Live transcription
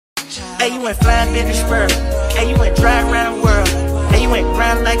Hey, you went flying business spur. Hey, you went drive around the world. Hey, you went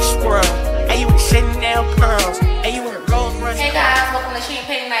round like a squirrel. Hey, you went Chanel pearls. Hey, you went Rolls Royce. Hey guys, welcome to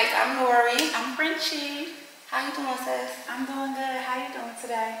Champagne Nights. I'm Nori. I'm Frenchie. How you doing, sis? I'm doing good. How you doing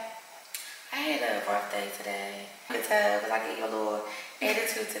today? I had a birthday today. You can tell because I gave you a little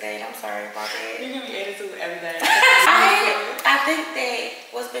attitude today. I'm sorry about that. You give me attitude every day. I think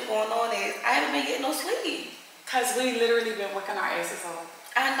that what's been going on is I haven't been getting no sleep. Because we literally been working our asses off.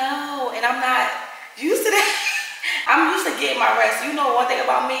 I know, and I'm not used to that. I'm used to getting my rest. You know one thing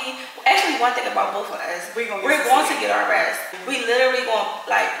about me, actually one thing about both of us, we're going to get our rest. We literally going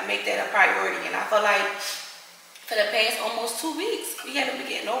to like make that a priority, and I feel like for the past almost 2 weeks, we haven't been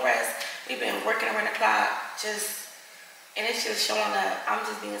getting no rest. We've been working around the clock, and it's just showing up. I'm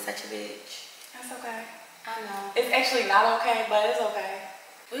just being such a bitch. That's okay. I know. It's actually not okay, but it's okay.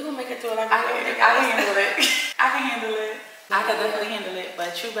 We're going to make it through it. I can handle it. I can handle it. I can definitely handle it,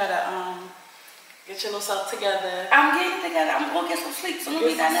 but you better get your little self together. I'm getting it together. I'm going to get some sleep. So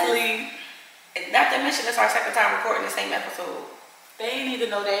get some sleep. Not to mention, it's our second time recording the same episode. They ain't need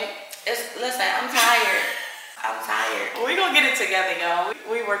to know that. Listen, I'm tired. I'm tired. We're going to get it together, y'all.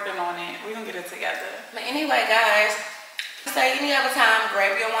 We working on it. We're going to get it together. But anyway, guys, so any other time,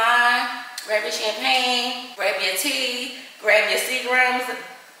 grab your wine, grab your champagne, grab your tea, grab your Seagrams,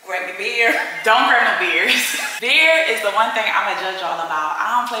 grab your beer. Don't grab no beers. Beer is the one thing I'm going to judge y'all about.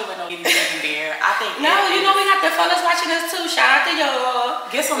 I don't play with no drinking beer. I think no, you know we got the fellas watching us too. Shout out to y'all.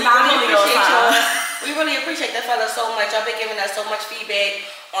 Get some We really appreciate the fellas so much. Y'all been giving us so much feedback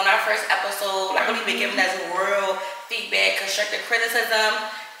on our first episode. Like really been giving us real feedback, constructive criticism,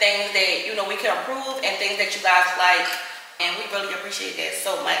 things that you know we can improve, and things that you guys like. And we really appreciate that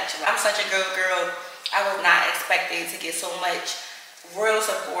so much. I'm such a good girl. I was not expecting to get so much real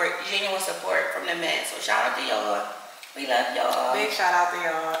support, genuine support from the men. So shout out to y'all. We love y'all. Big shout out to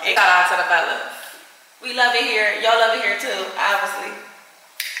y'all. And shout out to the fellas. We love it here. Y'all love it here too, obviously.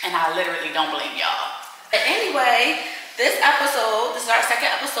 And I literally don't blame y'all. But anyway, this is our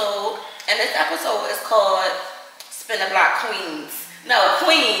second episode, and this episode is called Spin the Block Queens. No,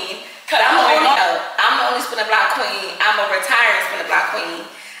 Queen. Cause I'm the only spin the block queen. I'm a retired spin the block queen.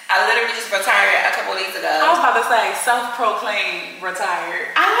 I literally just retired a couple of days ago. I was about to say self-proclaimed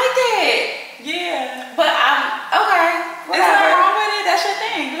retired. I like that. Yeah. But I'm okay. Whatever. There's nothing wrong with it. That's your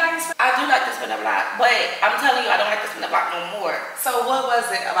thing. You like I do like to spin the block, but I'm telling you, I don't like to spin the block no more. So what was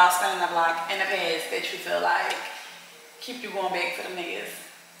it about spinning the block in the past that you feel like keep you going back for the niggas?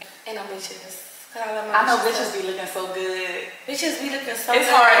 And I'm bitches. I know bitches be looking so good. Bitches be looking so good. It's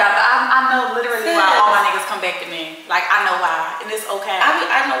hard out there. I know literally why all my niggas come back to me. Like, I know why. And it's okay.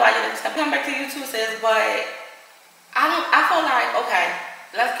 I know why you niggas come back to you too, sis. But I feel like, okay,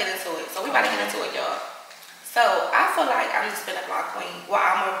 let's get into it. So we about to get into it, y'all. So I feel like I'm the spin the block queen. Well,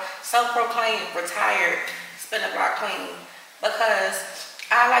 I'm a self-proclaimed retired spin the block queen. Because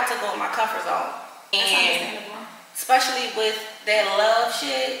I like to go in my comfort zone. And especially with that love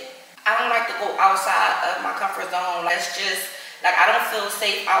shit, I don't like to go outside of my comfort zone. That's just, like, I don't feel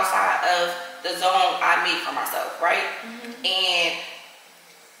safe outside of the zone I made for myself, right? Mm-hmm. And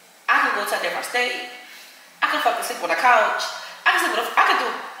I can go to a different state. I can fucking sleep on the couch. I can do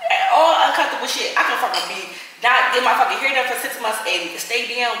all uncomfortable shit. I can fucking not get my fucking hair done for 6 months and stay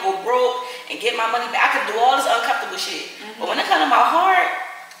down, go broke, and get my money back. I can do all this uncomfortable shit. Mm-hmm. But when it comes to my heart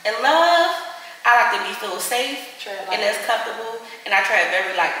and love, I like to be feel safe and as comfortable, and I tread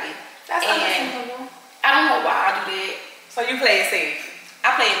very lightly. That's understandable. I don't know why I do that. So you play it safe?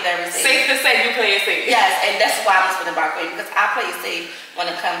 I play it very safe. Safe to say you play it safe. Yes, and that's why I'm spinning block queen, because I play it safe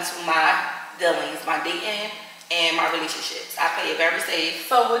when it comes to my dealings, my dating, and my relationships. I play it very safe.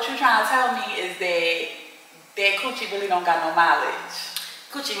 So what you're trying to tell me is that coochie really don't got no mileage.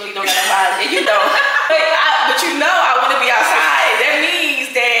 Coochie really don't got no mileage, and you know. but you know I want to be outside. That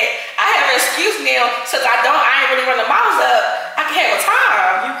means that I have an excuse now, since I ain't really run the miles up. I can have a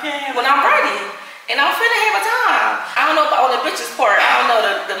time. You can when I'm ready, and I'm finna have a time. I don't know about on the bitches part. I don't know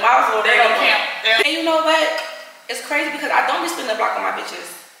the miles will they don't count. And you know what? It's crazy because I don't be spinning the block on my bitches.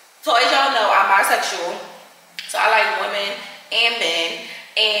 So as y'all know, I'm bisexual. So I like women and men,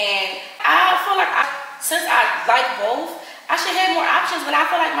 and I feel like since I like both, I should have more options. But I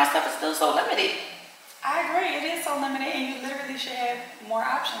feel like my stuff is still so limited. I agree. It is so limited, and you literally should have more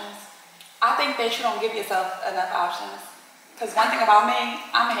options. I think that you don't give yourself enough options. Because one thing about me,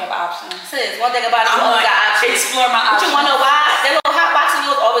 I'm going to have options. Sis, one thing about you always got options. Explore my options. But you want to know why? That little hot box of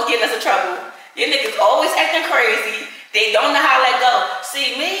yours always getting us in trouble. Your niggas always acting crazy. They don't know how to let go.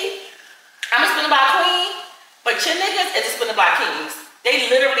 See, me, I'm a spinning block queen, but your niggas is a spinning block kings. They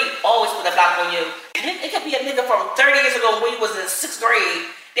literally always put a block on you. It could be a nigga from 30 years ago when you was in 6th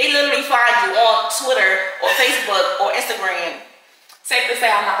grade. They literally Twitter or Facebook or Instagram. Safe to say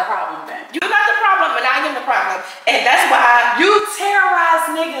I'm not the problem then. You're not the problem, but I am the problem. And that's why You terrorize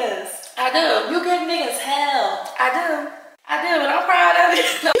niggas. I do. You give niggas hell. I do, and I'm proud of it.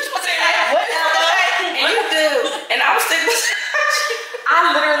 No, you supposed to say that. Whatever. And you do. And I'm stick beside you.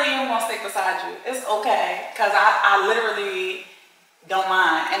 I literally am gonna stick beside you. It's okay. Cause I literally don't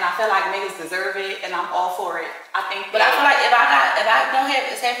mind. And I feel like niggas deserve it and I'm all for it. I think But I feel like if I don't have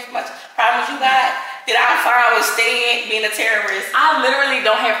as much problem as you got, then I'm fine with staying being a terrorist. I literally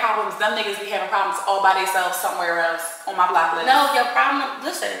don't have problems. Them niggas be having problems all by themselves somewhere else on my block list. No, your problem,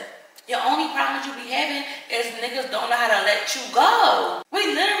 listen, your only problem that you be having is niggas don't know how to let you go.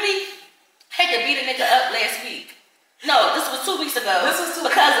 We literally had to beat a nigga up last week. No, this was 2 weeks ago.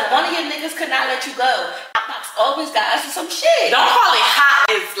 Because one of your niggas could not let you go. Hotbox always got us some shit. Don't call it hot.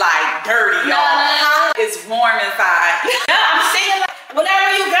 It's like dirty, y'all. Hot is warm inside. No, I'm saying like, whatever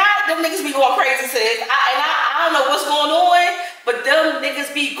you got, them niggas be going crazy, sis. I don't know what's going on, but them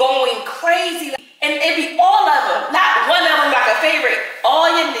niggas be going crazy. And it be all of them. Not one of them like a favorite. All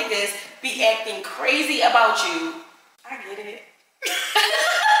your niggas be acting crazy about you. I get it.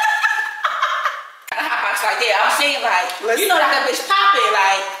 Hotbox like that. I'm saying like, you know like a bitch popping.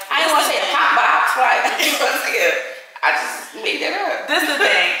 Like, I ain't want to say pop box, right? I just made that up. This is the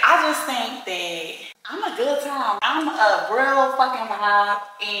thing. I just think that I'm a good time. I'm a real fucking vibe,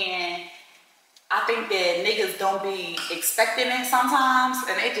 and I think that niggas don't be expecting it sometimes,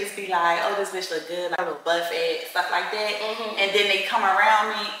 and they just be like, oh, this bitch look good, like a little butt fat, stuff like that. And then they come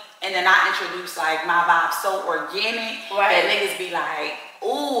around me, and then I introduce like my vibe so organic that niggas be like,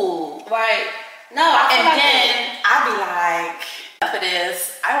 ooh. Right. No, I feel like then I be like, enough of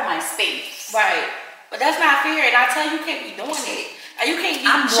this, I want my space. Right. But that's not fair, and I tell you, you can't be doing it. And you can't be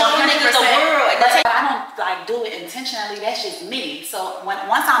I'm showing niggas the world. But I don't like do it intentionally. That's just me. So once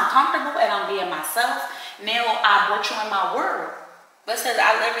I'm comfortable and I'm being myself, now I brought you in my world. But since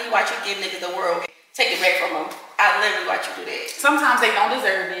I literally watch you give niggas the world, take it back from them. I literally watch you do that. Sometimes they don't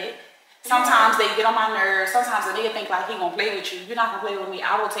deserve it. Sometimes they get on my nerves. Sometimes a nigga think like he gonna play with you. You're not gonna play with me.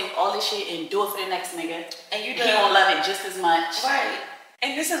 I will take all this shit and do it for the next nigga. And you He gonna love it just as much. Right.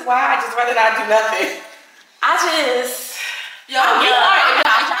 And this is why I just rather not do nothing.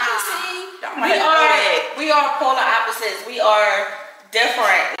 We are polar opposites. We are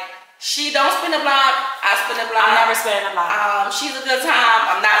different. She don't spin a block. I spin a block. I'm never spinning a block. She's a good time.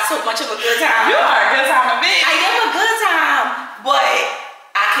 I'm not so much of a good time. You are a good time to me. I am a good time, but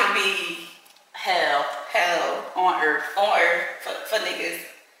I can be hell on earth for niggas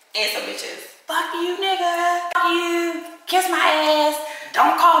and some bitches. Fuck you, nigga. Fuck you. Kiss my ass.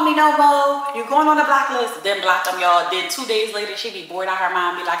 Don't call me no more. You going on the block list. Then block them, y'all. Then 2 days later, she be bored out her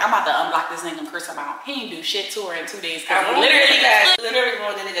mind. Be like, I'm about to unblock this nigga and curse him out. He ain't do shit to her in 2 days. I literally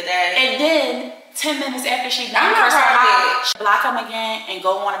ruined the nigga dad. And then 10 minutes after she done cursed him out, she block him again and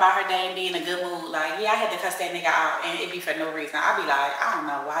go on about her day and be in a good mood. Like, yeah, I had to cuss that nigga out and it be for no reason. I be like, I don't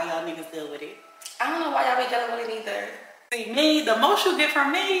know why y'all niggas deal with it. I don't know why y'all be dealing with it either. See, me, the most you get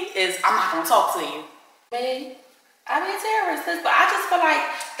from me is I'm not gonna talk to you. Me? I be a terrorist, but I just feel like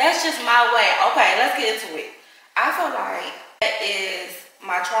that's just my way. Okay, let's get into it. I feel like that is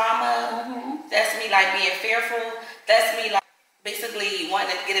my trauma. That's me like being fearful. That's me like basically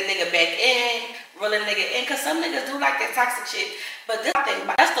wanting to get a nigga back in, reel a nigga in. Cause some niggas do like that toxic shit. But this thing,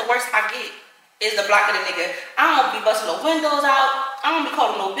 that's the worst I get is the blocking the nigga. I don't be busting no windows out. I don't be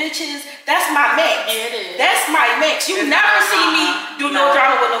calling no bitches. That's my max. It is. That's my max. You never see me do no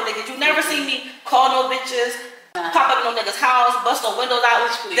drama with no niggas. You never see me call no bitches. Pop up in no nigga's house, bust no windows out.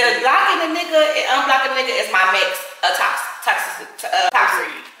 The blocking the nigga and unblocking the nigga is my max. Toxic.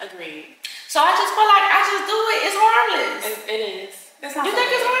 Agreed. So I just feel like I just do it. It's harmless. It is. You think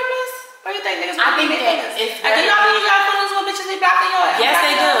it's harmless? What do you think niggas? I think that it's. And do y'all believe y'all feelings when bitches be blocking y'all? Yes,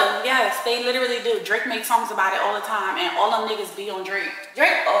 they do. Yes, they literally do. Drake makes songs about it all the time, and all them niggas be on Drake.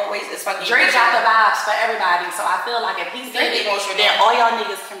 Drake always is fucking. Drake got the vibes for everybody, so I feel like if he's Drake it, then all y'all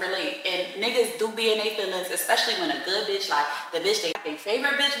niggas can relate. And niggas do be in their feelings, especially when a good bitch, like the bitch they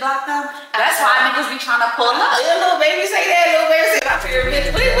favorite bitch block them. That's why niggas be trying to pull up. Little baby say that. Little baby say my favorite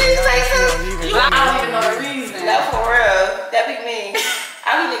bitch. What you say, sis? I don't even know the reason. No, for real. That be me.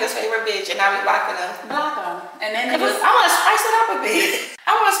 I be niggas' favorite bitch, and I be blocking them. Block them. And then niggas. I want to spice it up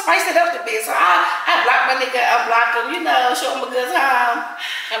a bit. So I block my nigga, unblock him, you know, show him a good time,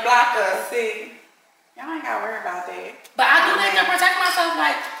 and block him. See, y'all ain't gotta worry about that. But I do like to protect myself.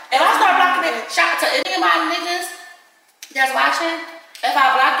 Like, if I start blocking it, shout out to any of my niggas that's watching. If I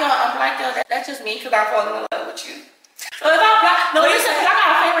block y'all, unblock y'all, that's just me because I'm falling in love with you. So if I block, no, listen, I got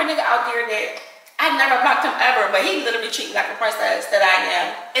a favorite nigga out there that I never blocked him ever, but he literally treat me like a princess that I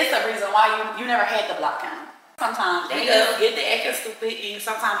am. It's the reason reason why you never had the block count. Sometimes niggas get the acting stupid, and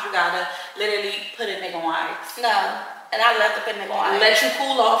sometimes you gotta literally put a nigga on ice. No, and I love to put a nigga on ice. Let you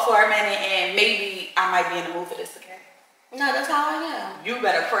cool off for a minute, and maybe I might be in the mood for this again. No, that's how I am. You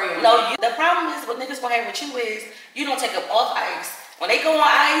better pray on No, the problem is what niggas gonna have with you is you don't take them off ice. When they go on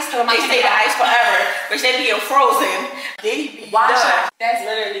ice, they stay the ice forever, but they being frozen. They be done. That's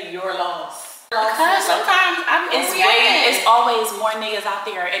literally your loss. Because sometimes it's always more niggas out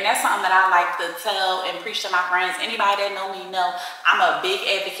there, and that's something that I like to tell and preach to my friends. Anybody that know me know I'm a big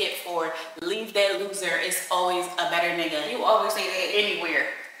advocate for leave that loser. It's always a better nigga. You always say that.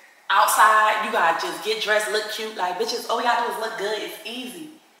 Anywhere. Outside, you gotta just get dressed, look cute. Like, bitches, all you gotta do is look good. It's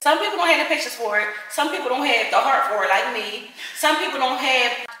easy. Some people don't have the patience for it. Some people don't have the heart for it, like me. Some people don't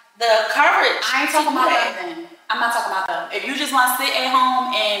have the courage. I ain't talking about nothing. I'm not talking about that. If you just want to sit at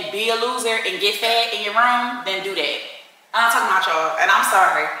home and be a loser and get fat in your room, then do that. I'm not talking about y'all, and I'm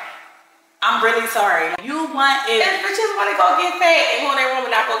sorry. I'm really sorry. You want if bitches want to go get fat and go in their room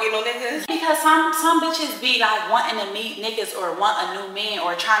and not go get no niggas. Because some bitches be like wanting to meet niggas or want a new man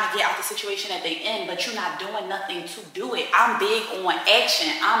or trying to get out the situation that they in, but you're not doing nothing to do it. I'm big on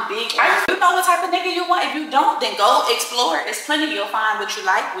action. I'm big on you know what type of nigga you want. If you don't, then go explore. It's plenty. You'll find what you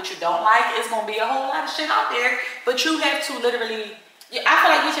like, what you don't like. It's gonna be a whole lot of shit out there. But you have to literally I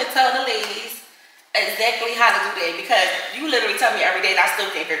feel like you should tell the ladies exactly how to do that, because you literally tell me every day and I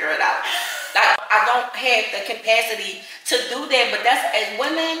still can't figure it out. Like, I don't have the capacity to do that, but that's as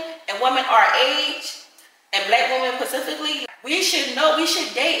women and women our age and black women specifically, we should know, we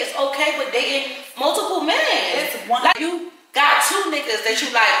should date. It's okay with dating multiple men. It's one. Like, you got two niggas that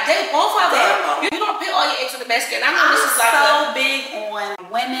you like, date both of them. You don't put all your eggs in the basket. And I know this is like so big on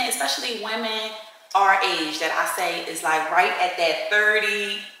women, especially women our age, that I say is like right at that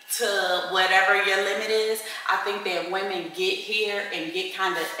 30 to whatever your limit is. I think that women get here and get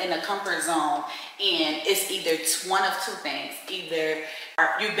kind of in a comfort zone, and it's either one of two things. Either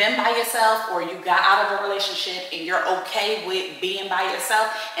you've been by yourself or you got out of a relationship and you're okay with being by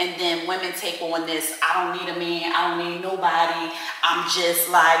yourself, and then women take on this, I don't need a man, I don't need nobody, I'm just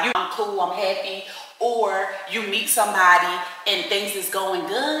like, I'm cool, I'm happy. Or you meet somebody and things is going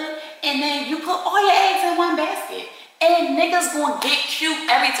good, and then you put all your eggs in one basket. And niggas gonna get cute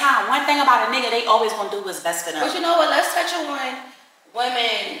every time. One thing about a nigga, they always gonna do what's best for them. But you know what? Let's touch on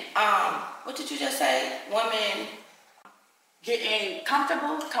women. What did you just say? Women getting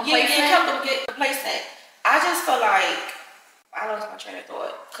comfortable, complacent. Yeah, getting comfortable, get complacent. I just feel like I lost my train of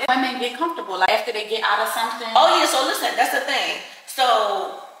thought. Women get comfortable, like after they get out of something. Oh yeah. So listen, that's the thing.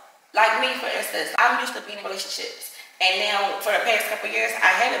 So like me, for instance, I'm used to being in relationships, and now for the past couple of years,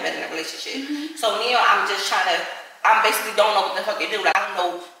 I haven't been in a relationship. Mm-hmm. So now I'm basically don't know what the fuck to do. Like, I don't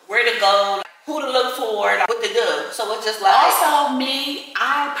know where to go, like, who to look for, like, what to do. So it's just like... Also, me,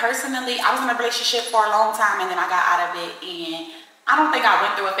 I was in a relationship for a long time, and then I got out of it, and I don't think I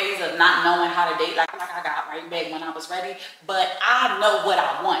went through a phase of not knowing how to date. Like I got right back when I was ready, but I know what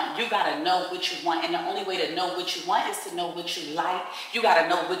I want. You gotta know what you want, and the only way to know what you want is to know what you like. You gotta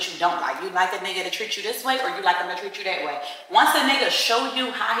know what you don't like. You like a nigga to treat you this way, or you like him to treat you that way. Once a nigga show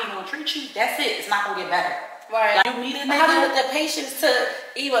you how he gonna treat you, that's it. It's not gonna get better. Right. Like, you meet a nigga. How do you get the patience to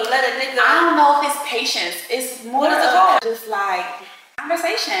even let a nigga? I don't know if it's patience. It's more just like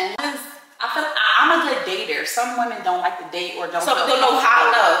conversation. I feel like I'm a good dater. Some women don't like to date or don't know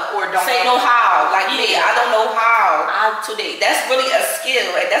how or don't say know how. Like me, I don't know how to date. That's really a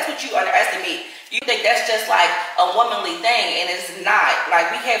skill, and that's what you underestimate. You think that's just like a womanly thing, and it's not.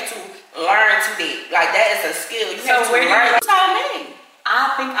 Like, we have to learn to date. Like, that is a skill. You have to learn. Tell me.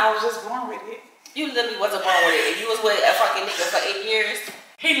 I think I was just born with it. You literally wasn't born with it. If you was with a fucking nigga for 8 years,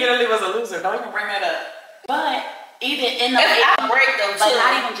 he literally was a loser. Don't even bring that up. But even in the but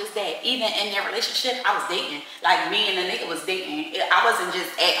not even just that. Even in their relationship, I was dating. Like, me and the nigga was dating. I wasn't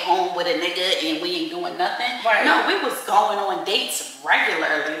just at home with a nigga and we ain't doing nothing. Right. No, we was going on dates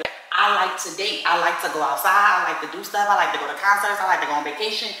regularly. I like to date. I like to go outside. I like to do stuff. I like to go to concerts. I like to go on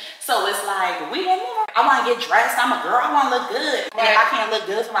vacation. So it's like, we in there. I want to get dressed. I'm a girl. I want to look good. Right. And if I can't look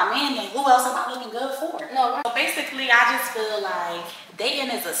good for my man, then who else am I looking good for? No. Right. So basically, I just feel like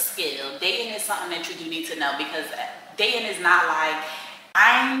dating is a skill. Dating is something that you do need to know, because dating is not like,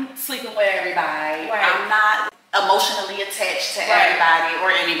 I'm sleeping with everybody. Right. I'm not emotionally attached to everybody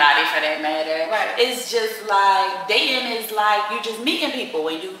or anybody for that matter. Right. It's just like, dating is like you just meeting people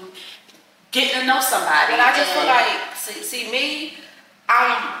and you getting to know somebody. And I just feel like, see me,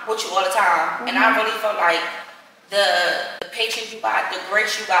 I'm with you all the time. Mm-hmm. And I really feel like the patience you got, the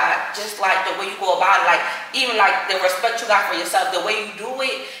grace you got, just like the way you go about it, like even like the respect you got for yourself, the way you do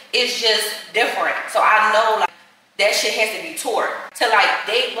it is just different. So I know, like, that shit has to be taught. To like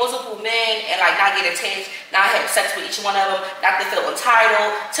date multiple men and like not get attached, not have sex with each one of them, not to feel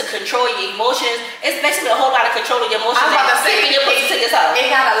entitled, to control your emotions. It's basically a whole lot of controlling your emotions. I was about to say, keeping your pussy to yourself. It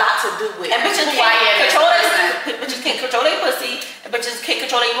got a lot to do with and bitches can't control their pussy, and bitches can't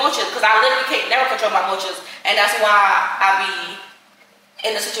control their emotions. Because I literally can't never control my emotions, and that's why I be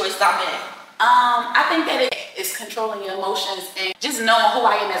in the situations I'm in. I think that it is controlling your emotions and just knowing who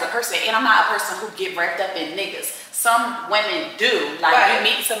I am as a person. And I'm not a person who get wrapped up in niggas. Some women do. Like you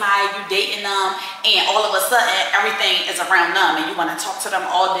meet somebody, you dating them, and all of a sudden everything is around them, and you want to talk to them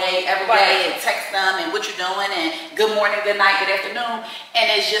all day, every day, and text them and what you doing, and good morning, good night, good afternoon. And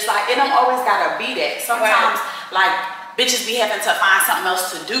it's just like it don't always gotta be that. Sometimes like bitches be having to find something else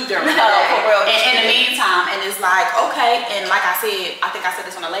to do during the day. And in the meantime, and it's like, okay, and like I said, I think I said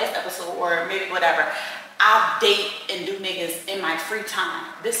this on the last episode or maybe whatever, I date and do niggas in my free time.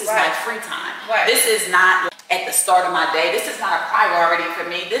 This is my free time. This is not at the start of my day. This is not a priority for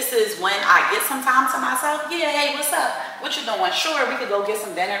me. This is when I get some time to myself. Yeah, hey, what's up? What you doing? Sure, we could go get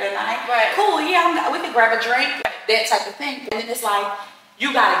some dinner tonight. Cool, yeah, we could grab a drink. That type of thing. And then it's like,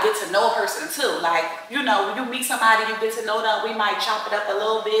 you gotta get to know a person too. Like, you know, when you meet somebody, you get to know them, we might chop it up a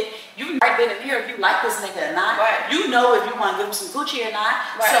little bit. You right then and here if you like this nigga or not. You know if you wanna give him some Gucci or not.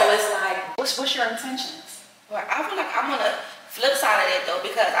 So it's like, what's your intentions? I feel like I'm on the flip side of that though,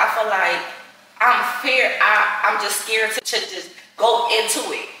 because I feel like I'm just scared to just go into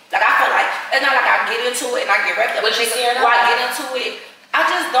it. Like I feel like, it's not like I get into it and I get wrapped up. What you scared of? While I get into it, I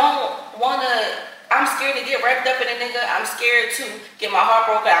just don't wanna, I'm scared to get wrapped up in a nigga. I'm scared to get my heart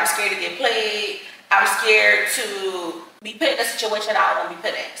broken. I'm scared to get played. I'm scared to be put in a situation I don't want to be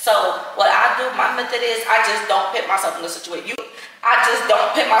put in. So what I do, my method is I just don't put myself in a situation. I just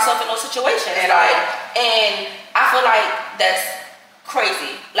don't put myself in those situations. And I feel like that's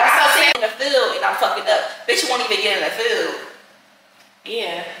crazy. Like I'm sitting in the field and I'm fucking up. Bitch, you won't even get in the field.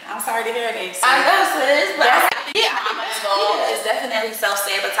 Yeah, I'm sorry to hear that. I know, sis, but it's definitely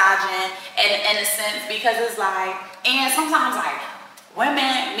self-sabotaging in a sense, because it's like, and sometimes like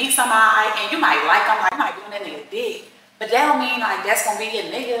women meet somebody and you might like them, like you might be that nigga dick, but that don't mean like that's gonna be your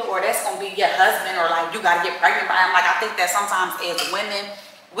nigga or that's gonna be your husband or like you gotta get pregnant by him. Like I think that sometimes as women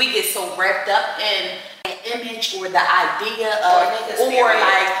we get so wrapped up in the image or the idea of, or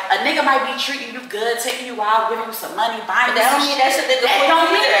like a nigga might be treating you good, taking you out, giving you some money, buying you some shit. That don't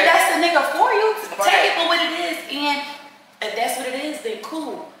mean that's the nigga for you. Take it for what it is, and if that's what it is, then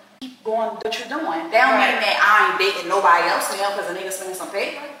cool. Keep going what you're doing. That don't mean that I ain't dating nobody else now because a nigga spending some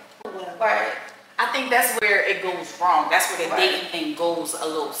paper. I think that's where it goes wrong. That's where the dating thing goes a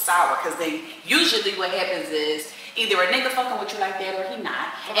little sour, because then usually what happens is either a nigga fucking with you like that or he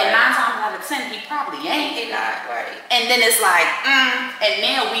not. And 9 times out of 10, he probably ain't. He not, And then it's like, and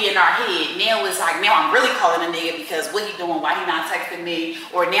now we in our head. Now it's like, now I'm really calling a nigga because what he doing, why he not texting me?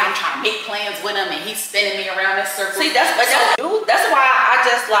 Or now I'm trying to make plans with him and he's spinning me around that circle. See, that's why I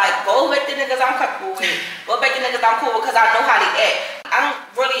just like go with the niggas I'm comfortable with. Go back to niggas I'm cool with because I know how they act.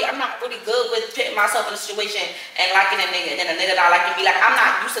 I'm not really good with putting myself in a situation and liking a nigga and then a nigga not liking me. Like, I'm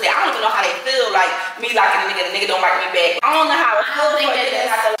not used to that. I don't even know how they feel like me liking a nigga and the nigga don't like me back. I don't know how it feels for a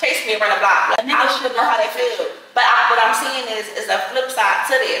nigga have to chase me around the block. Like, I don't even know how they feel. But what I'm saying is a flip side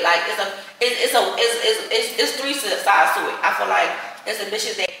to that. Like, it's 3 sides to it. I feel like it's the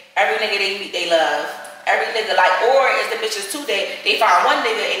bitches that every nigga they meet they love. Every nigga like, or is the bitches too that they find one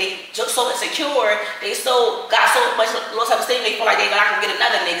nigga and they just so insecure, they got so much low self-esteem they feel like they not gonna get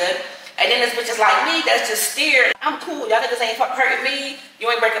another nigga. And then there's bitches like me that's just scared. I'm cool, y'all niggas ain't hurting me, you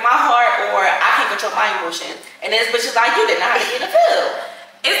ain't breaking my heart, or I can't control my emotions. And then there's bitches like you that know how to get in the field.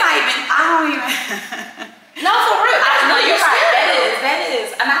 It's not even, I don't even. No, for real. No, you're right. That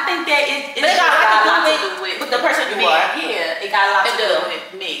is. And I think that it got a lot to do with the person you are. Yeah, it got a lot to do with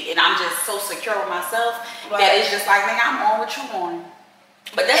me. And I'm just so secure with myself that it's just like, nigga, I'm on what you on.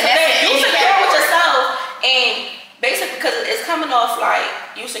 But that's the thing. You secure with yourself, and basically because it's coming off like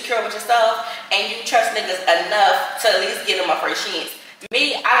you secure with yourself and you trust niggas enough to at least give them a first chance.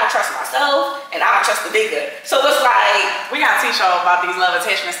 Me, I don't trust myself, and I don't trust the nigga. So it's like, we gotta teach y'all about these love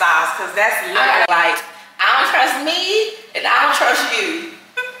attachment styles, because that's literally like, I don't trust me, and I don't trust you.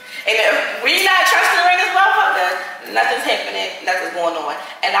 And if we not trusting in this motherfucker, nothing's happening, nothing's going on.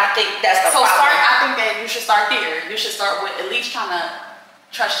 And I think that's the problem. I think that you should start there. You should start with at least trying to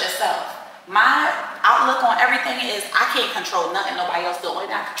trust yourself. My outlook on everything is I can't control nothing nobody else do. Only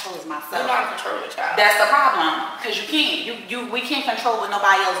thing I control is myself. You know I control your child. That's the problem, because you can't. We can't control what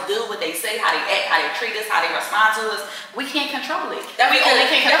nobody else do, what they say, how they act, how they treat us, how they respond to us. We can't control it. We only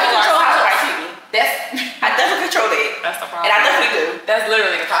can control ourselves. How I treat me. I definitely control it. That's the problem. And I definitely do. That's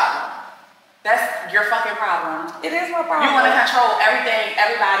literally the problem. That's your fucking problem. It is my problem. You want to control everything,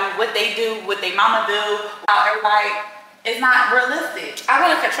 everybody, what they do, what they mama do, how everybody. It's not realistic. I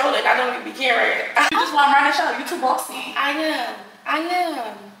want to control it. I don't even be caring. You just want to run the show. You too bossy. I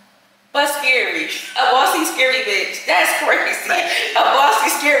am. But scary. A bossy, scary bitch. That's crazy. A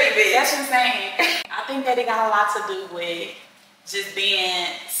bossy, scary bitch. That's insane. I think that it got a lot to do with just being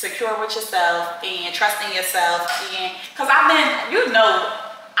secure with yourself and trusting yourself. And because I've been,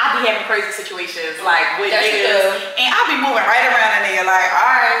 I be having crazy situations like with niggas, and I be moving right around in there like,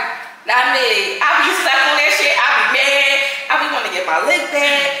 all right, not me. I be stuck on that shit. I be mad. I be wanting to get my lick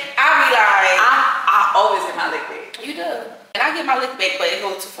back. I be like, I always get my lick back. You do, and I get my lick back, but it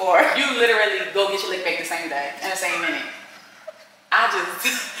goes too far. You literally go get your lick back the same day, in the same minute. I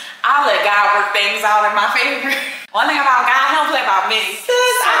let God work things out in my favor. One thing about God, he don't play about me.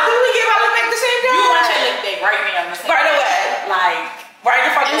 Sis, I do get my lick back the same day. You want your lick back right now, right away, like. Right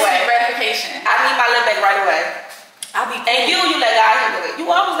the fuck away. Gratification. I need my lick back right away. And you let God handle it. You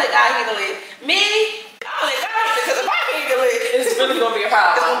always let God handle it. Me, I let God handle it because if I handle it, it's really gonna be a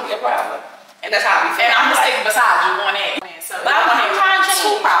problem. It's gonna be a problem. And that's how we feel. And I'm just sticking beside you on that. So but I'm trying to change.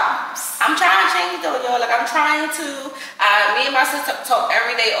 Two problems. I'm trying to change though, y'all. Like I'm trying to. Me and my sister talk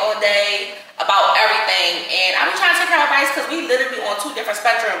every day, all day about everything, and I'm trying to take her advice because we literally on two different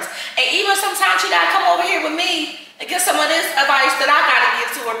spectrums. And even sometimes she gotta come over here with me and get some of this advice that I gotta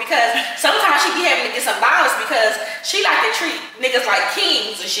give to her because sometimes she be having to get some knowledge because she like to treat niggas like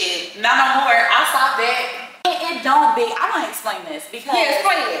kings and shit. Not no more. I stopped that. It don't be. I want to explain this because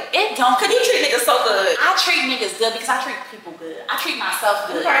explain it. It don't. Cause you treat niggas so good. I treat niggas good because I treat people good. I treat myself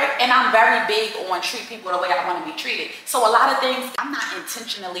good, right. And I'm very big on treat people the way I want to be treated. So a lot of things I'm not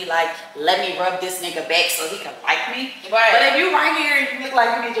intentionally like, let me rub this nigga back so he can like me. Right. But if you right here and you look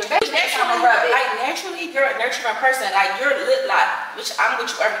like you need your back, I'm gonna rub it. Like naturally, you're a nurturing person. Like you're lit like, which I'm with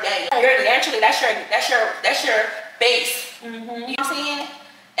you every day. You're naturally that's your base. Mm-hmm. You know what I'm saying?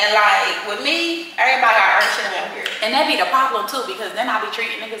 And like with me, everybody got earn shit around here. And that be the problem too, because then I be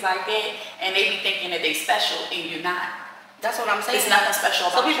treating niggas like that and they be thinking that they special and you're not. That's what I'm saying. It's nothing special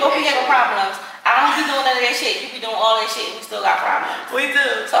about you. So we both be having problems. I don't be doing none of that shit. You be doing all that shit and we still got problems. We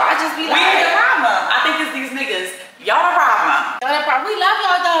do. So I just be like, we the problem. I think it's these niggas. Y'all the problem. Y'all the problem. We love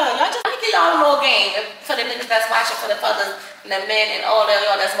y'all though. Y'all just give y'all a little game for the niggas that's watching, for the fathers and the men and all of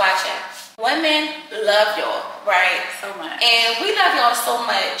y'all that's watching. Women love y'all, right? So much. And we love y'all so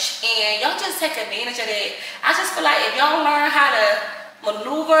much. And y'all just take advantage of that. I just feel like if y'all learn how to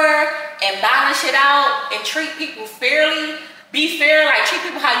maneuver and balance it out and treat people fairly, be fair, like treat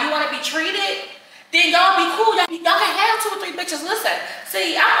people how you want to be treated, then y'all be cool. Y'all can have 2 or 3 bitches. Listen,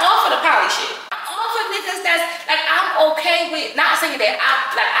 see, I'm all for the poly shit. I'm all for niggas that's, like, I'm okay with, not saying that,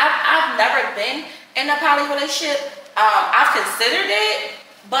 I've never been in a poly relationship. I've considered it.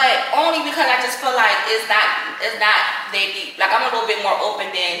 But only because I just feel like it's not that deep. Like I'm a little bit more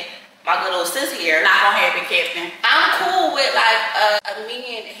open than my good old sis here. Not gonna have it, Captain. I'm cool with like a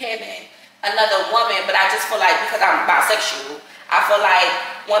man having another woman, but I just feel like because I'm bisexual, I feel like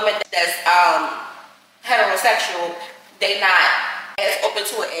women that's heterosexual, they not as open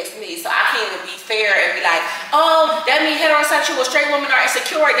to it as me. So I can't even be fair and be like, oh, that means heterosexual straight women are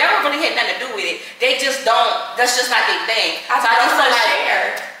insecure. That don't really have nothing to do with it. They just don't. That's just not their thing. So I just feel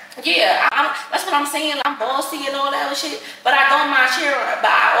like, yeah, that's what I'm saying. I'm bossy and all that other shit, but I don't mind sharing.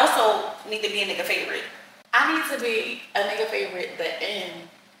 But I also need to be a nigga favorite. I need to be a nigga favorite, but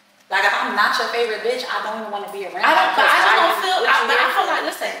like if I'm not your favorite bitch, I don't even want to be around. I feel like,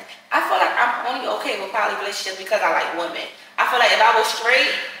 listen, I feel like I'm only okay with poly relationships because I like women. I feel like if I was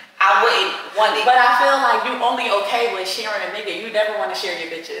straight, I wouldn't want it. But I feel like you only okay with sharing a nigga. You never want to share your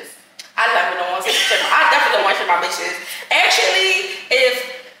bitches. I definitely don't want to share my bitches.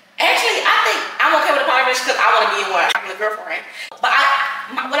 Actually, I think I'm okay with a poly relationship because I want to be one. I'm a girlfriend. But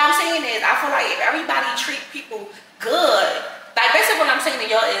what I'm saying is, I feel like if everybody treat people good, like basically what I'm saying to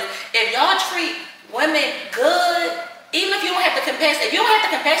y'all is, if y'all treat women good, even if you don't have the compassion, if you don't have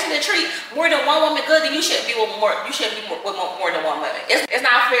the compassion to treat more than one woman good, then you shouldn't be with more. You shouldn't be with more than one woman. It's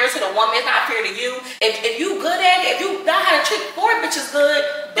not fair to the woman. It's not fair to you. If you good at it, if you know how to treat 4 bitches good,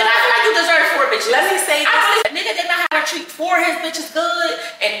 then I feel like you deserve 4 bitches. Let me say this. I feel like a nigga that know how to treat 4 of his bitches good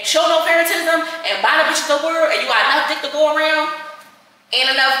and show no favoritism and buy the bitches the world, and you got enough dick to go around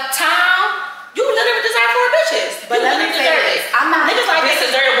and enough time, you literally deserve 4 bitches. But let me say this. Niggas like this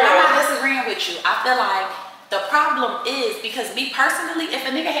deserve more. I'm not disagreeing with you. I feel like the problem is because me personally, if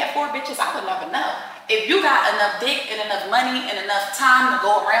a nigga had 4 bitches, I would never know. if you got enough dick and enough money and enough time to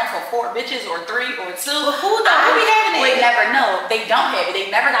go around for 4 bitches or 3 or 2, well, who be having it? We never know. They don't have it.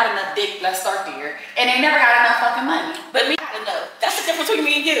 They never got enough dick. Let's start there. And they never got enough fucking money. But me, I don't know. That's the difference between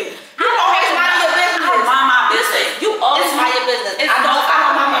me and you. You always mind your business. I mind my business. Listen, you always mind your business. I don't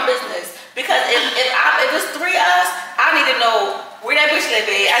mind my business because if it's 3 of us, I need to know where that bitch live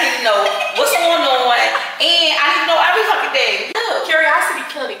at. I need to know what's going on, and I need to know every fucking thing. Curiosity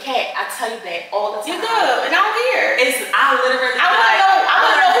killed a cat. I tell you that all the time. You do, and I don't care. I literally. I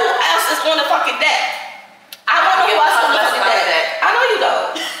want to know who else is on the fucking deck. I want to know who else is on the fucking deck. I know you don't,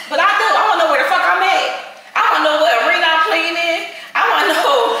 but I do. I want to know where the fuck I'm at. I want to know what arena I'm playing in. I want to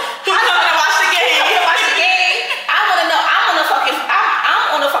know. I want to watch the game. I want to know. I'm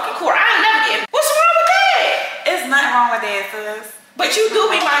on the fucking court. I ain't never getting. What's wrong with that? It's nothing wrong with that, sis. But you do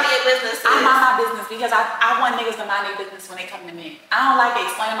be minding your business. I mind my business because I want niggas to mind their business when they come to me. I don't like to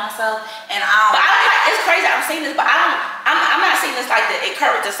explain myself, and it's crazy. I'm saying this, but I'm not saying this like to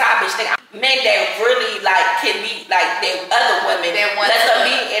encourage the side bitch thing. Men that really like can be like their other women that let them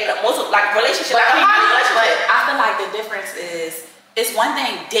be in the most like relationship, like a high relationship. But I feel like the difference is it's one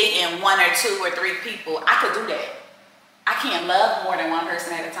thing dating 1 or 2 or 3 people. I could do that. I can't love more than one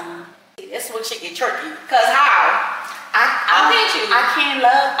person at a time. That's when shit get tricky. Cause how? I can't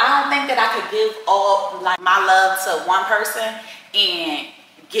love. I don't think that I could give all like my love to one person and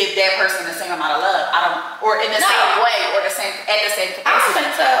give that person the same amount of love. Or in the same way, or at the same capacity. I don't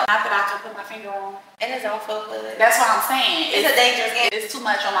think so. Not that I can put my finger on. And it don't feel good. That's what I'm saying. It's a dangerous game. It's too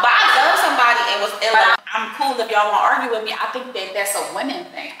much on my. But I love somebody and was ill. But I'm cool if y'all want to argue with me. I think that that's a women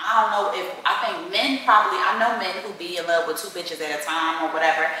thing. I don't know if I think men probably. I know men who be in love with 2 bitches at a time or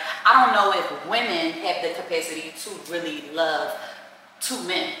whatever. I don't know if women have the capacity to really love 2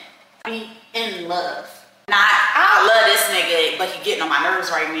 men. Be in love. I love this nigga, but he getting on my nerves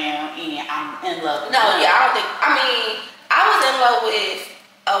right now, and I'm in love with him. I don't think. I mean, I was in love with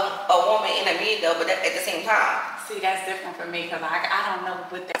a woman and a man though, but at the same time. See, that's different for me because I don't know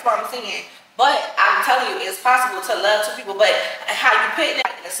what that's what I'm saying. But I'm telling you, it's possible to love 2 people, but how you put it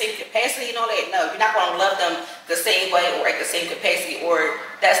in the same capacity and all that, no, you're not going to love them the same way or at the same capacity, or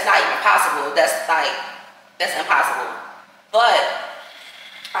that's not even possible. That's impossible. But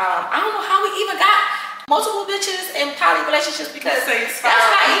I don't know how we even got multiple bitches in poly relationships because that's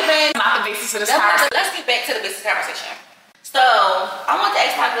not even not the basis of this conversation. Let's get back to the business conversation. So I want to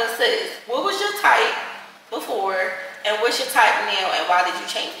ask my good sis, what was your type before and what's your type now and why did you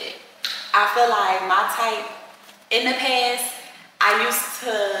change it? I feel like my type in the past, I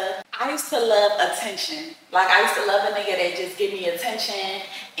used to love attention. Like I used to love a nigga that just give me attention,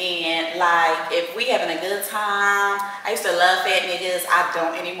 and like if we having a good time, I used to love fat niggas. I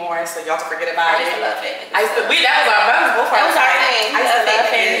don't anymore, so y'all can forget about it. I used to love fat niggas. That was our both. That was our thing. I used to love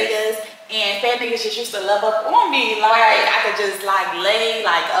fat niggas, and fat niggas just used to love up on me. Like I could just like lay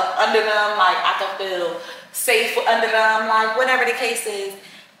like up under them, like I could feel safe under them, like whatever the case is.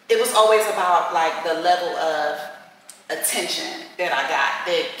 It was always about like the level of attention that I got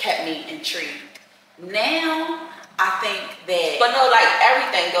that kept me intrigued. Now I think that, but no, like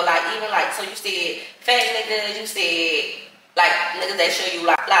everything though, like even like so you said fat niggas, you said like niggas that show you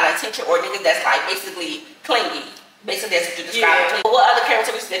like a lot of attention, or niggas that's like basically clingy. Basically that's what you describe. Yeah. What other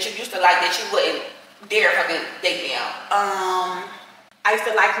characteristics that you used to like that you wouldn't dare fucking date now? I used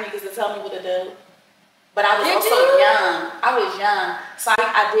to like niggas to tell me what to do. But I was also young. I was young. So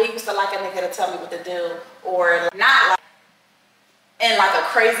I did used to like a nigga to tell me what to do. Or not like in like a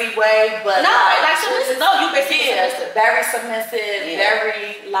crazy way, but no, like submissive. No, you basically submissive. Very submissive,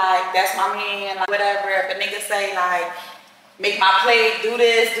 very like that's my man, like whatever. If a nigga say like make my plate, do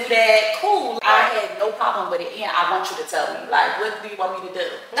this, do that, cool. I had no problem with it. And I want you to tell me, like, what do you want me to do?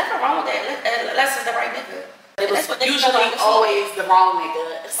 Nothing wrong with that. That's just the right nigga. It was usually always the wrong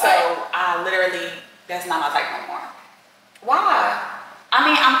nigga. So I literally, that's not my type no more. Why? I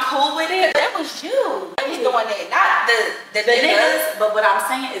mean, I'm cool with it. That was you. That was doing that, not the niggas. But what I'm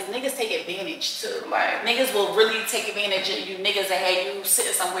saying is niggas take advantage too. Right. Niggas will really take advantage of you. Niggas that had you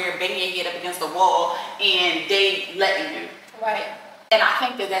sitting somewhere banging your head up against the wall and they letting you. Right. And I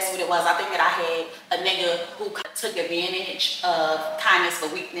think that that's what it was. I think that I had a nigga who took advantage of kindness for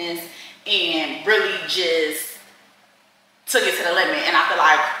weakness and really just took it to the limit. And I feel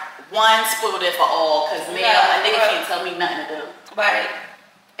like one spoiled it for all, because now a nigga can't tell me nothing to do. Right.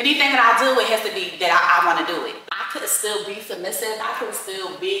 Anything that I do, it has to be that I want to do it. I could still be submissive. I could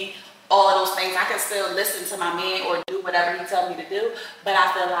still be all of those things. I can still listen to my man or do whatever he tells me to do. But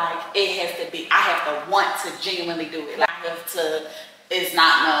I feel like it has to be, I have to want to genuinely do it. Like I have to, it's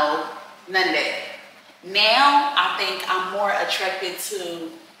not none of that. Now, I think I'm more attracted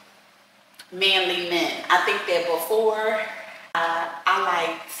to manly men. I think that before, I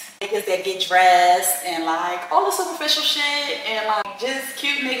liked niggas that get dressed and like all the superficial shit and like just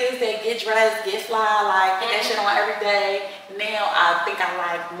cute niggas that get dressed, get fly, like put that shit on every day. Now I think I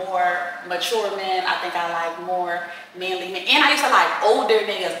like more mature men. I think I like more manly men. And I used to like older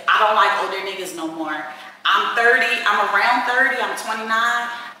niggas. I don't like older niggas no more. I'm 30, I'm around 30, I'm 29.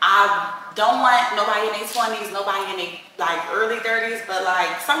 I don't want nobody in their 20s, nobody in their like early 30s, but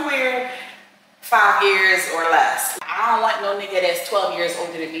like somewhere 5 years or less. I don't want no nigga that's 12 years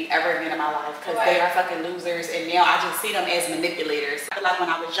older than me ever again in my life because they are fucking losers, and now I just see them as manipulators. I feel like when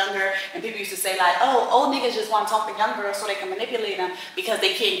I was younger and people used to say like, oh, old niggas just want to talk to young girls so they can manipulate them because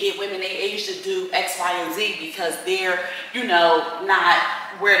they can't get women their age to do X, Y, and Z because they're, you know, not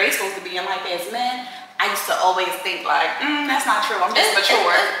where they supposed to be in life as men. I used to always think like, that's not true. I'm just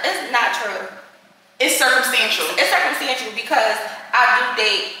mature. It's not true. It's circumstantial. It's circumstantial because I do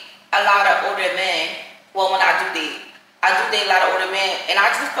date a lot of older men. Well, when I do date a lot of older men, and I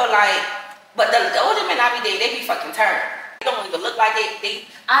just feel like, but the older men I be dating, they be fucking turned. They don't even look like it.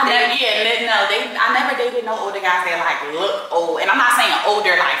 I never dated no older guys that like look old, and I'm not saying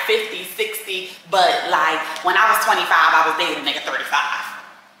older like 50, 60, but like when I was 25, I was dating a nigga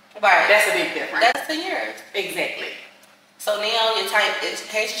 35. Right. That's a big difference. That's 10 years. Exactly. So now your type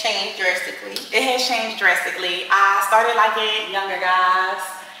has changed drastically. It has changed drastically. I started liking younger guys.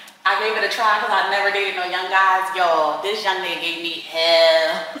 I gave it a try because I never dated no young guys. Yo, this young nigga gave me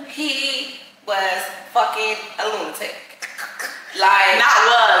hell. He was fucking a lunatic. Like, not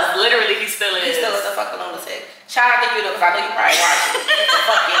was. Literally, he still is. He still is a fucking lunatic. Shout out to you though, because I know you probably watching.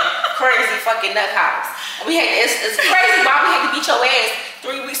 Fucking crazy fucking nut house. It's crazy why we had to beat your ass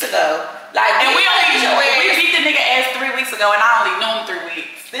 3 weeks ago. Like, and we beat the nigga ass 3 weeks ago, and I only knew him 3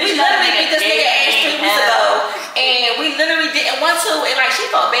 weeks. We literally beat this nigga ass 3 weeks ago, and we literally didn't want to. And like, she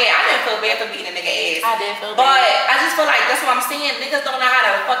felt bad. I didn't feel bad for beating a nigga ass. I did feel bad. But I just feel like that's what I'm saying. Niggas don't know how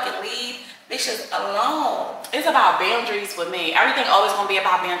to fucking leave bitches alone. It's about boundaries with me. Everything always gonna be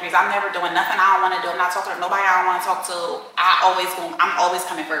about boundaries. I'm never doing nothing I don't want to do. I'm not talking to nobody I don't want to talk to. I'm always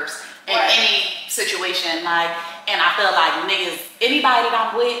coming first in any situation. Like, and I feel like niggas, anybody that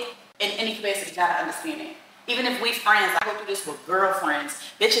I'm with in any capacity gotta understand it. Even if we friends, I go through this with girlfriends.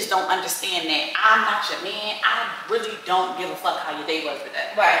 Bitches don't understand that I'm not your man. I really don't give a fuck how your day was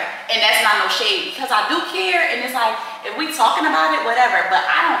today. Right. And that's not no shade because I do care. And it's like, if we talking about it, whatever. But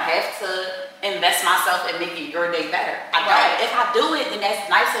I don't have to invest myself in making your day better. I don't. If I do it, then that's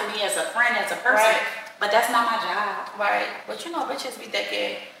nice of me as a friend, as a person. Right. But that's not my job. Right. But you know, bitches be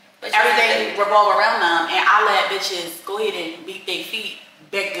thinking. Everything revolve around them. And I let bitches go ahead and beat their feet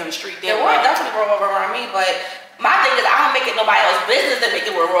back down the street. The world definitely revolve around me, but my thing is I don't make it nobody else's business to make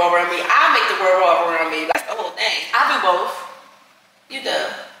the world revolve around me. I make the world revolve around me. That's the whole thing. I do both. You do?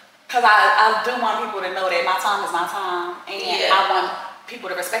 Because I do want people to know that my time is my time, and I want people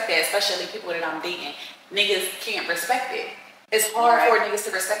to respect that, especially people that I'm dating. Niggas can't respect it. It's hard for niggas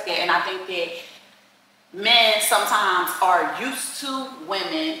to respect it, and I think that men sometimes are used to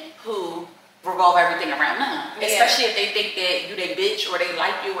women who revolve everything around them. Especially if they think that you they bitch or they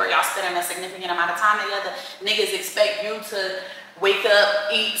like you or y'all spending a significant amount of time together. Niggas expect you to wake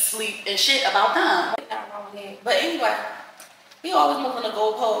up, eat, sleep, and shit about them. But anyway, we always moving the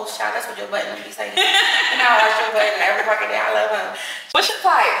goalpost, child. That's what your button be saying. And I watch your button every fucking day. I love him. What's your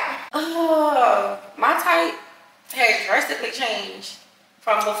type? Oh, my type has drastically changed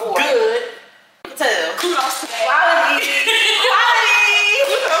from before. Good. Kudos to that. Quality.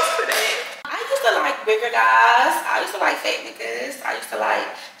 Kudos to that. I used to like bigger guys. I used to like fake niggas. I used to like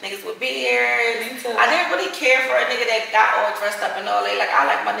niggas with beards. I didn't really care for a nigga that got all dressed up and all that. Like, I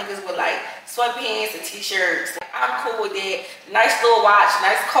like my niggas with like sweatpants and t-shirts. I'm cool with it. Nice little watch,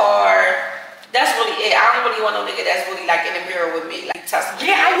 nice car. That's really it. I don't really want no nigga that's really like in the mirror with me. Like, touch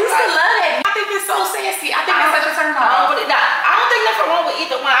me. Yeah, I used to love that. I think it's so sassy. I think that's such a turn on. I don't think nothing wrong with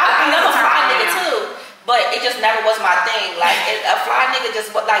either one. I love a fly nigga too. But it just never was my thing. Like, a fly nigga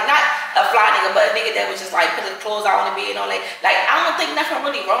just, like, not a fly nigga, but a nigga that was just like put his clothes out on the bed and all that. Like, I don't think nothing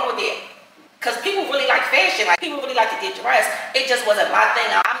really wrong with it. Because people really like fashion. Like, people really like to get dressed. It just wasn't my thing.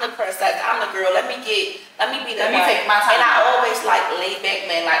 I'm the princess. I'm the girl. Let me be the one. Take my time. And I always like laid back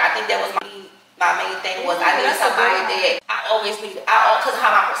men. Like, I think that was my main thing was I needed somebody that I always need. Because how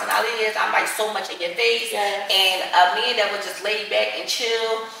my personality is, I'm like so much in your face. Yes. And a man that was just laid back and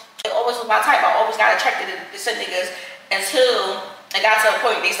chill. It always was my type. I always got attracted to some niggas until it got to a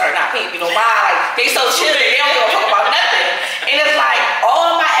point they started not paying me no mind. Like, they so chill that they don't give a fuck about nothing. And it's like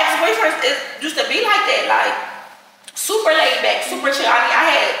all of my ex-boyfriends used to be like that. Like, super laid back, super chill. I mean, I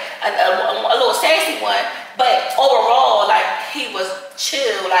had a little sassy one, but overall, like, he was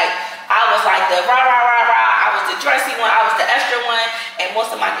chill. Like, I was like the rah, rah, rah, rah. I was the dressy one. I was the extra one. And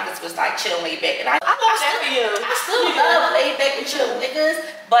most of my niggas was like chill, laid back. And I still love laid back and chill niggas.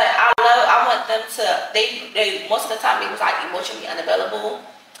 But I want them to, they most of the time, they was like emotionally unavailable.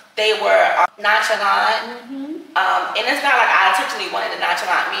 They were nonchalant. And it's not like I intentionally wanted a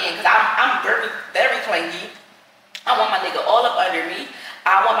nonchalant man, because I'm very, very clingy. I want my nigga all up under me.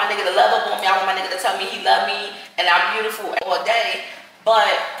 I want my nigga to love up on me. I want my nigga to tell me he love me and I'm beautiful all day.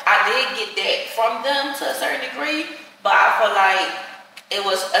 But I did get that from them to a certain degree. But I feel like it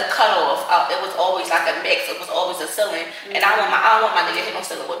was a cutoff. It was always like a mix. It was always a ceiling. And I don't want my nigga hit no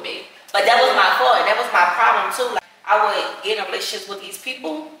ceiling with me. But that was my fault. That was my problem too. Like, I would get in relationships with these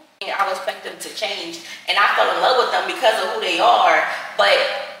people and I would expect them to change. And I fell in love with them because of who they are. But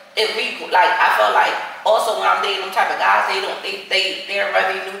if we, like, I felt like also when I'm dating them type of guys, they're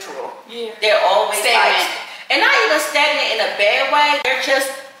very neutral. Yeah. They're always stagnant. Like, and not even stagnant in a bad way. They're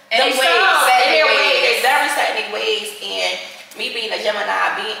just themselves. They're very set in their ways. And me being a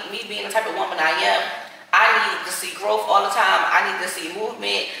Gemini, me being the type of woman I am, I need to see growth all the time. I need to see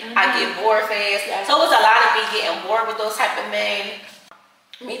movement. I get bored fast. Yeah. So it was a lot of me getting bored with those type of men.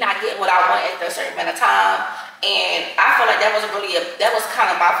 Me not getting what I want after a certain amount of time. And I feel like that was kind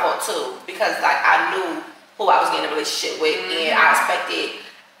of my fault too, because like I knew who I was getting a relationship with, and I expected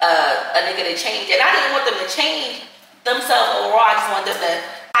a nigga to change, and I didn't want them to change themselves overall. I just wanted them to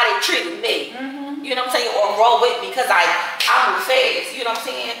how they treated me, you know what I'm saying, or roll with me, because I move fast, you know what I'm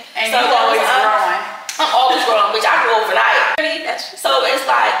saying. And so you always growing. I'm always growing, which I grew overnight. So it's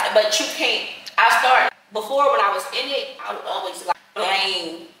like, but you can't. I started before when I was in it. I would always like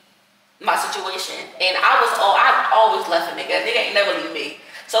blame my situation, and I always left a nigga. A nigga ain't never leave me.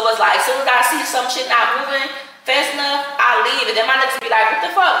 So it's like, as soon as I see some shit not moving fast enough, I leave, and then my niggas be like, what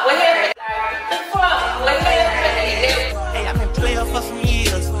the fuck? What happened? What the fuck? What happened? Hey, I've been playing for some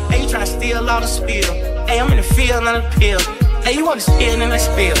years. Hey, you tryna steal all the spill. Hey, I'm in the field on the pill. Hey, you want to spill and I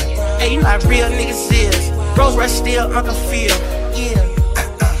spill. Hey, you know how real niggas is. Rose Rush still Uncle Phil.